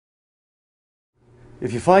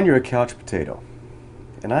If you find you're a couch potato,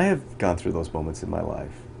 and I have gone through those moments in my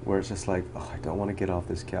life where it's just like, oh, I don't want to get off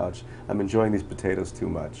this couch. I'm enjoying these potatoes too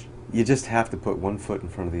much. You just have to put one foot in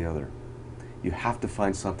front of the other. You have to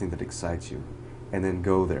find something that excites you and then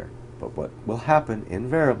go there. But what will happen,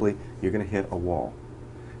 invariably, you're going to hit a wall.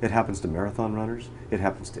 It happens to marathon runners. It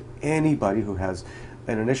happens to anybody who has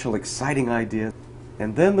an initial exciting idea,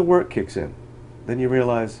 and then the work kicks in. Then you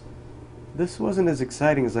realize, this wasn't as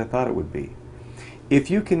exciting as I thought it would be. If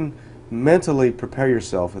you can mentally prepare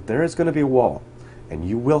yourself that there is going to be a wall, and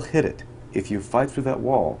you will hit it if you fight through that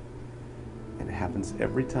wall, and it happens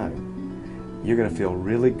every time, you're going to feel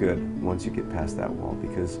really good once you get past that wall,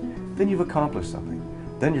 because then you've accomplished something.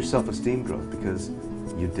 Then your self-esteem grows because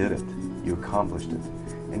you did it. You accomplished it.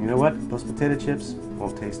 And you know what? Those potato chips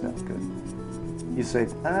won't taste that good. You say,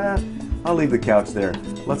 I'll leave the couch there.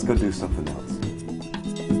 Let's go do something else.